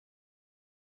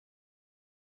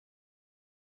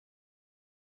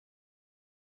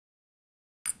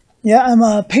Yeah, I'm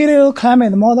a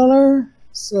paleoclimate modeler.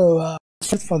 So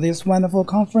for this wonderful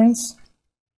conference.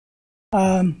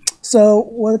 So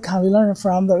what can we learn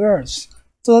from the Earth?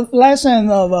 So the lesson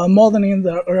of modeling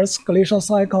the Earth's glacial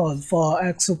cycle for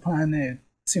exoplanet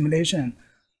simulation.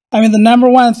 I mean, the number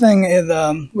one thing is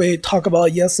we talked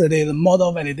about yesterday, the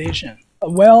model validation. A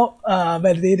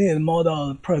well-validated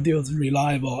model produces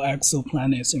reliable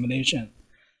exoplanet simulation.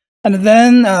 And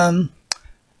then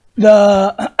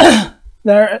there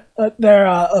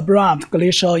are abrupt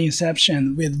glacial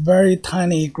inception with very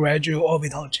tiny gradual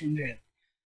orbital changes.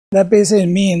 That basically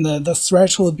means the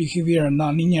threshold behavior,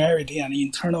 nonlinearity, and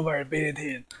internal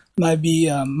variability might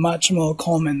be much more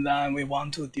common than we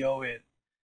want to deal with.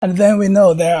 And then we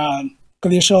know there are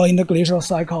interglacial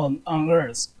cycle on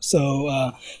Earth.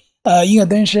 So in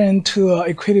addition to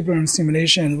equilibrium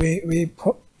simulation, we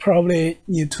probably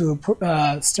need to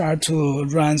start to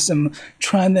run some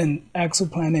transient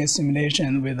exoplanet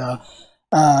simulation with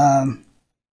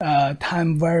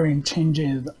time-varying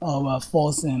changes of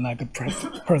forcing, like a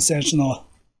precessional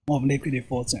of liquid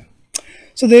forcing.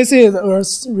 So this is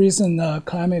Earth's recent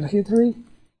climate history.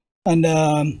 And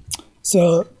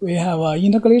so we have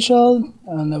interglacial,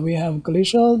 and we have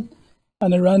glacial,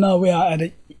 and right now we are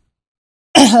at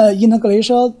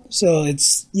interglacial, so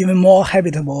it's even more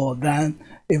habitable than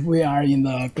if we are in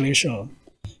the glacial.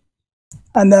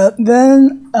 And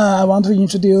then I want to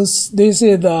introduce, this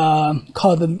is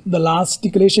called the last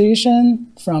deglaciation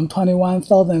from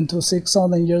 21,000 to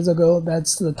 6,000 years ago.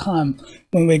 That's the time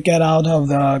when we get out of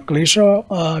the glacial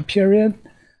period.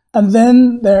 And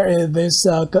then there is this,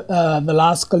 the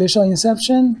last glacial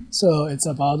inception. So it's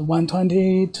about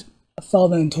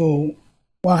 120,000 to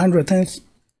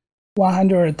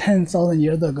 110,000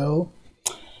 years ago.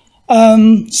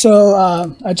 So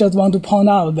I just want to point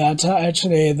out that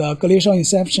actually the glacial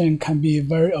inception can be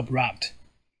very abrupt.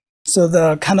 So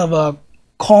the kind of a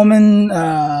common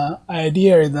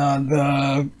idea is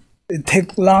that it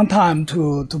takes a long time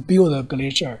to build a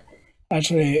glacier.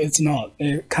 Actually, it's not.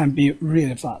 It can be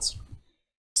really fast.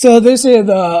 So this is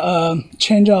the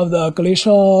change of the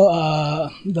glacial,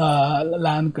 the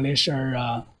land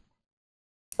glacier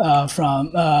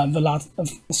from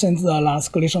since the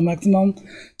last glacial maximum.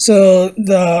 So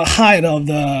the height of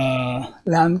the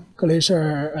land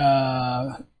glacier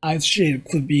ice sheet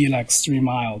could be like 3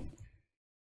 miles.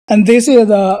 And this is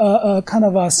a kind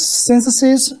of a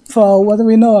synthesis for what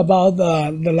we know about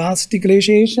the last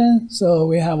deglaciation. So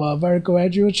we have a very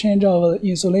gradual change of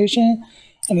insolation.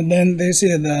 And then this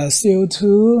is the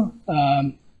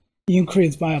CO2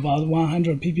 increased by about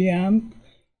 100 ppm.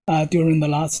 During the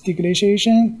last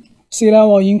deglaciation. Sea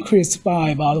level increased by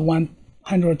about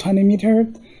 120 meters.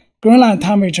 Greenland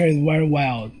temperature is very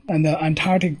wild, and the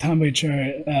Antarctic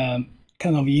temperature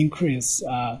kind of increase.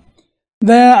 So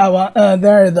this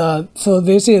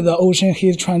is the ocean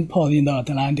heat transport in the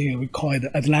Atlantic. We call it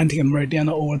Atlantic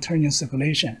Meridional Overturning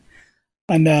Circulation.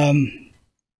 And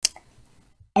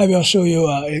I will show you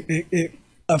it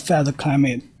affects the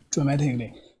climate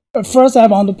dramatically. First, I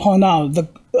want to point out the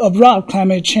abrupt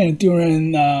climate change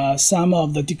during some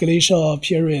of the deglacial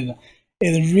period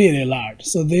is really large.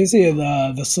 So this is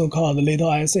the so-called little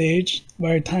ice age,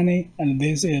 very tiny, and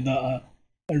this is a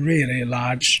really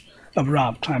large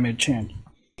abrupt climate change.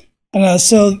 And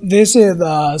so this is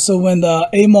so when the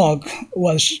AMOC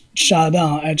was shut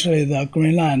down, actually the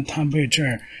Greenland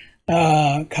temperature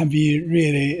can be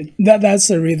really, that's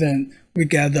the reason we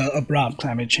get the abrupt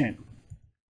climate change.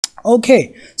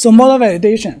 Okay, so model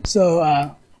validation. So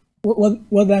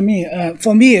what that mean?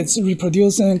 For me, it's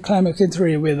reproducing climate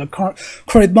history with a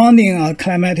corresponding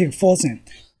climatic forcing.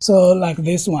 So like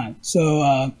this one.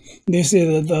 So this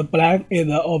is the black is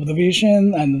the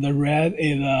observation, and the red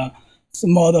is the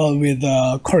model with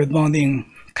the corresponding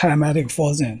climatic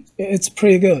forcing. It's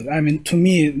pretty good. I mean, to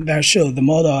me, that shows the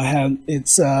model has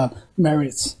its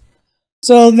merits.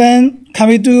 So then, can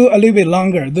we do a little bit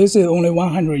longer? This is only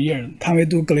 100 years. Can we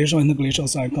do glacial interglacial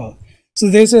cycle? So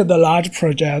this is the large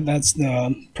project. That's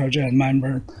the project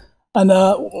member. And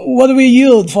what we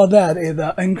use for that is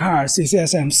the NCAR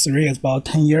CCSM3. It's about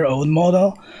 10-year-old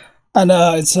model. And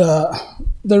it's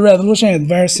the resolution is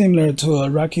very similar to a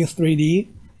Rocky 3D.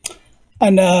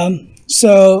 And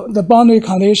so the boundary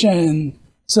condition,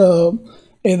 so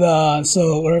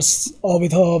Earth's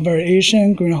orbital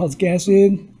variation, greenhouse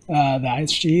gases, the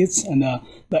ice sheets, and the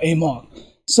AMOC.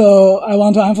 So I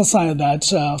want to emphasize that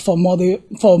for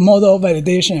model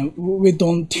validation, we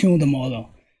don't tune the model.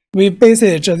 We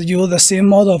basically just use the same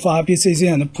model for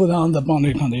RPCC and put on the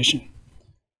boundary condition.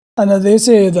 And this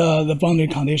is the boundary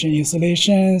condition: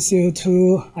 insulation,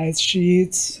 CO2, ice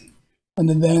sheets, and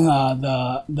then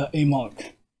the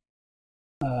AMOC.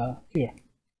 here.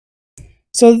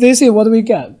 So this is what we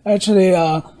get. Actually,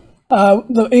 the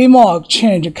AMOG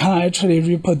change can actually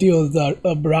reproduce the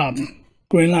abrupt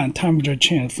Greenland temperature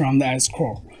change from the ice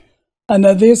core. And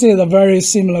this is a very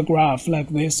similar graph like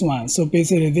this one. So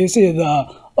basically, this is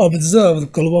the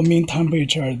observed global mean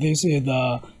temperature. This is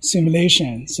the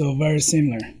simulation, so very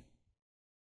similar.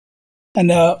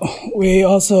 And we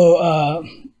also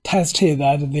tested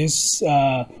that this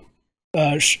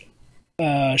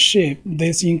shape,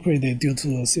 this increase is due to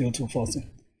the CO2 forcing.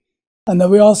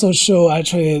 And we also show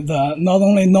actually the not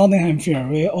only northern hemisphere,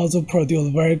 we also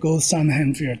produce very good southern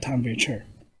hemisphere temperature.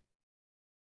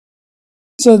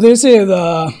 So this is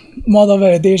the model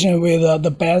validation with the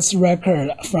best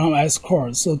record from ice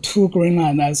core. So 2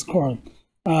 Greenland ice core,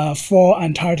 4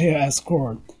 Antarctic ice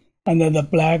core, and then the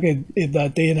black is the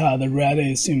data, the red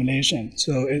is simulation.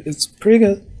 So it's pretty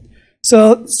good.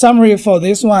 So summary for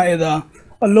this one is a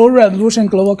low-resolution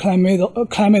global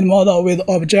climate model with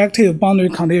objective boundary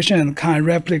conditions can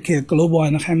replicate global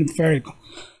and hemispheric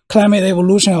climate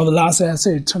evolution of the last ice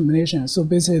age termination. So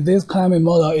basically, this climate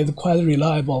model is quite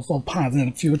reliable for past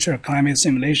and future climate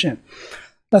simulation.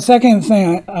 The second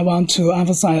thing I want to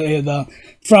emphasize is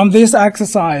from this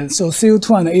exercise, so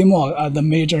CO2 and AMOG are the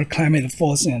major climate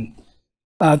forcing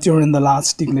during the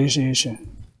last deglaciation.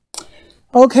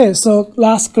 Okay, so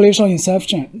last glacial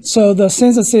inception. So the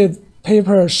synthesis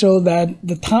paper showed that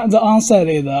the onset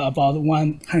is about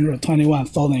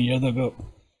 121,000 years ago.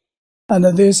 And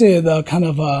this is the kind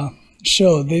of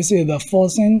show, this is the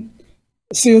forcing.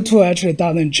 CO2 actually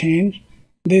doesn't change.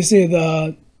 This is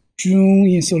the June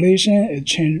insolation, it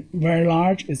changed very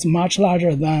large. It's much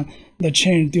larger than the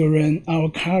change during our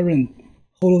current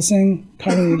Holocene,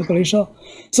 current glacial.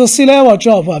 So sea level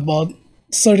drop about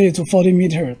 30 to 40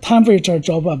 meters, temperature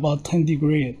drop about 10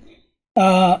 degrees.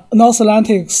 North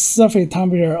Atlantic surface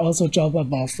temperature also drop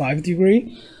about 5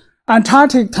 degrees.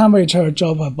 Antarctic temperature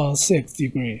drop about 6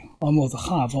 degrees, almost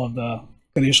half of the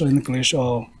glacial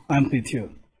interglacial amplitude.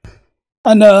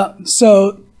 And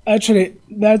so actually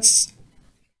it's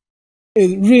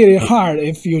really hard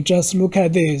if you just look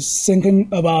at this, thinking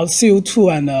about CO2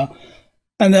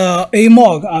 and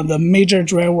AMOG are the major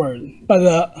driver.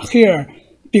 But here,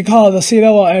 because the sea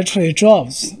level actually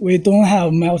drops, we don't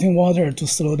have melting water to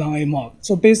slow down AMOG.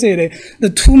 So basically, the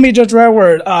two major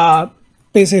drivers are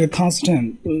basically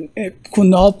constant. It could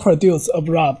not produce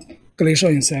abrupt glacial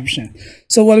inception.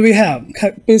 So what we have,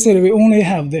 basically we only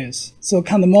have this. So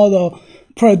can the model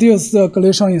produce the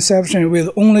glacial inception with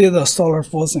only the solar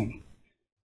forcing?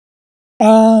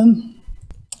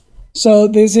 So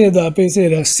this is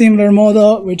basically a similar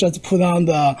model. We just put on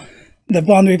the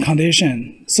boundary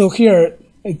condition. So here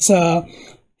it's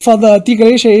for the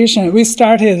deglaciation, we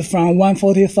started from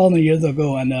 140,000 years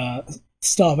ago and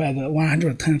stop at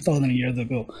 110,000 years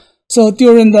ago. So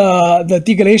during the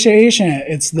deglaciation,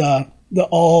 it's the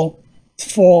all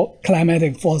 4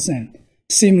 climatic forcing,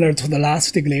 similar to the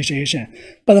last deglaciation.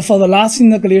 But for the last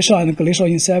interglacial and glacial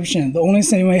inception, the only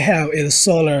thing we have is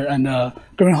solar and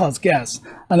greenhouse gas.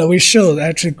 And we showed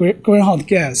actually greenhouse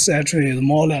gas actually is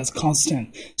more or less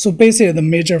constant. So basically the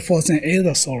major forcing is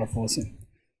the solar forcing.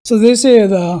 So this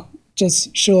is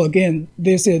just show again,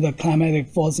 this is the climatic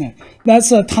forcing. That's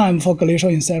the time for glacial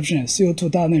inception.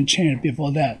 CO2 doesn't change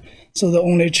before that. So the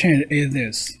only change is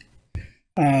this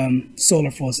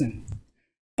solar forcing.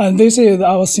 And this is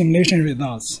our simulation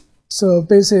results. So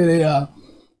basically,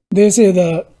 this is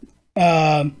the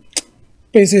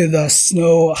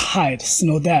snow height,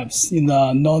 snow depths in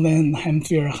the northern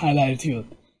hemisphere high latitude.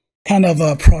 Kind of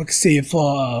a proxy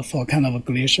for kind of a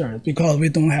glacier, because we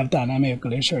don't have dynamic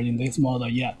glacier in this model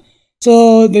yet.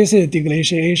 So this is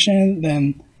deglaciation,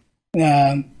 then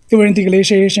during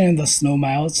deglaciation, the snow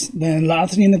melts. Then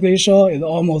last interglacial is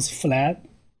almost flat.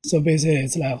 So basically,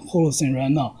 it's like Holocene right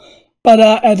now. But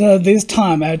at this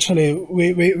time, actually,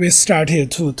 we started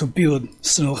to build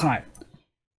snow height.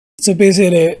 So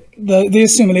basically,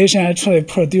 this simulation actually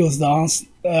produced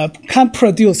can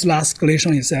produce last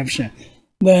glacial inception.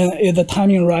 Then is the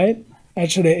timing right?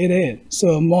 Actually, it is.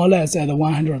 So more or less at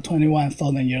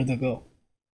 121,000 years ago.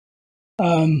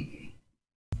 Then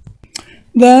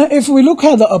if we look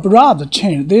at the abrupt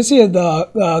change, this is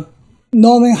the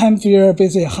northern hemisphere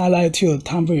basically high latitude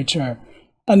temperature.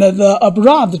 And the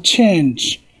abrupt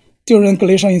change during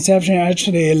glacial inception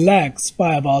actually lags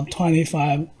by about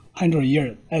 2,500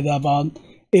 years at about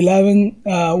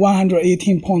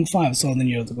 118.5 thousand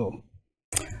years ago.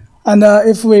 And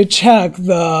if we check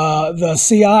the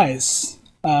sea ice,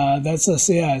 that's the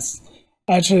sea ice.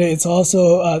 Actually, it's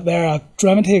also there are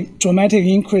dramatic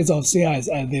increase of sea ice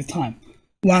at this time,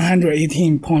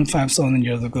 118.5 thousand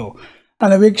years ago.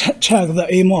 And we check the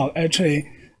AMOG. Actually,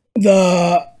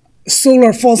 the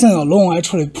solar forcing alone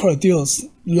actually produce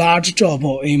large drop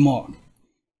of AMOG.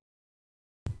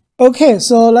 Okay,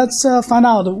 so let's find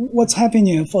out what's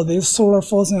happening for this solar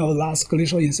forcing of last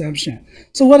glacial inception.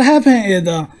 So what happened is,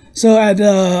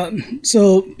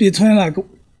 so between like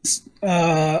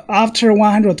after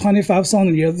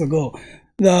 125,000 years ago,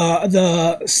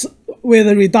 with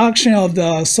the reduction of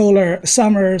the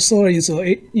summer solar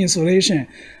insolation,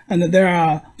 and there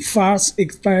are fast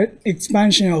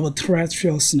expansion of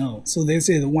terrestrial snow. So this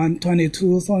is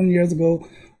 122,000 years ago,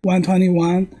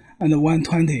 121, and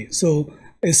 120. So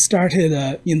it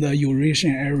started in the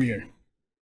Eurasian area,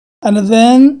 and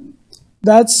then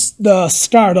that's the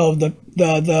start of the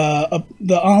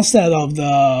onset of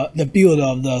the build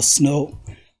of the snow.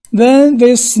 Then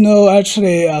this snow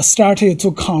actually started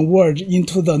to converge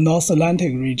into the North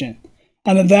Atlantic region,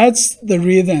 and that's the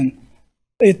reason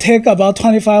it takes about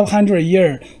 2,500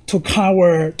 years to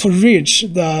reach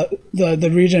the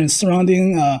region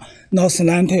surrounding North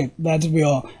Atlantic that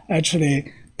will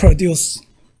actually produce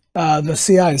the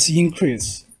sea ice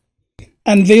increase.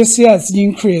 And this sea ice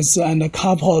increase and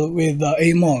coupled with the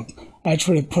AMOG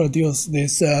actually produce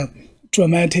this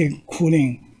dramatic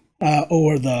cooling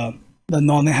over the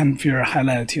Northern Hemisphere high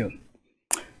latitude.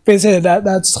 Basically,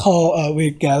 that's how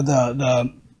we get the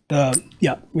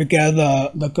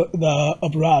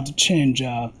abrupt change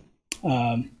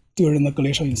during the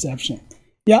glacial inception.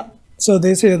 Yeah. So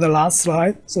this is the last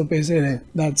slide. So basically,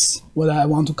 that's what I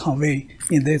want to convey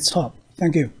in this talk.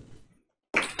 Thank you.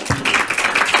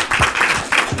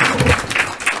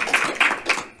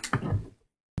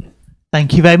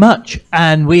 Thank you very much.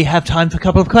 And we have time for a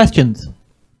couple of questions.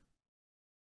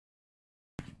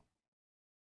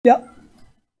 Yeah.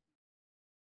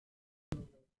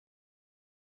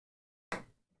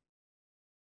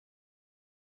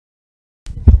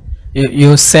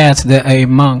 You set the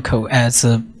AMOG as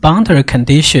boundary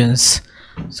conditions.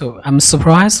 So I'm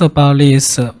surprised about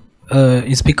this.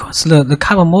 It's because the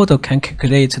carbon model can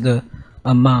calculate the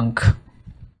AMOG.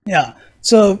 Yeah.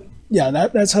 So yeah,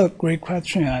 that's a great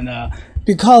question, and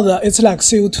because it's like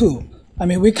CO2. I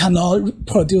mean, we cannot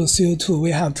produce CO2.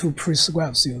 We have to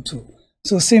prescribe CO2.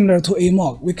 So similar to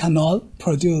AMOG, we cannot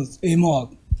produce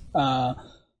AMOG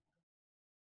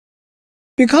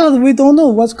because we don't know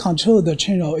what controlled the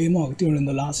change of AMOG during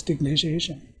the last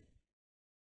deglaciation.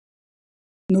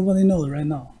 Nobody knows right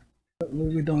now.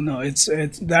 We don't know.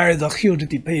 There is a huge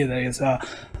debate. It's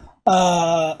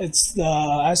the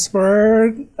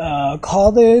iceberg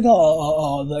called it,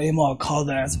 or the AMOG called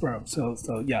the iceberg. So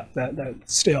yeah,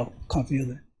 that's still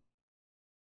confusing.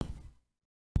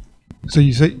 So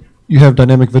you say you have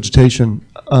dynamic vegetation,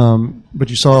 but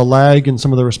you saw a lag in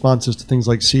some of the responses to things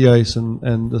like sea ice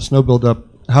and the snow buildup.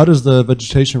 How does the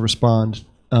vegetation respond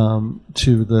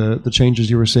to the changes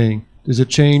you were seeing? Does it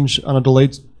change on a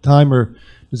delayed time, or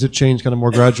does it change kind of more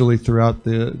gradually throughout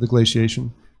the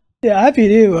glaciation? Yeah, I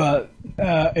believe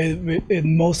it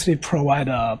mostly provides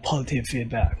positive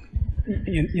feedback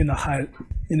in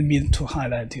the mid to high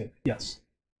latitude. Yes.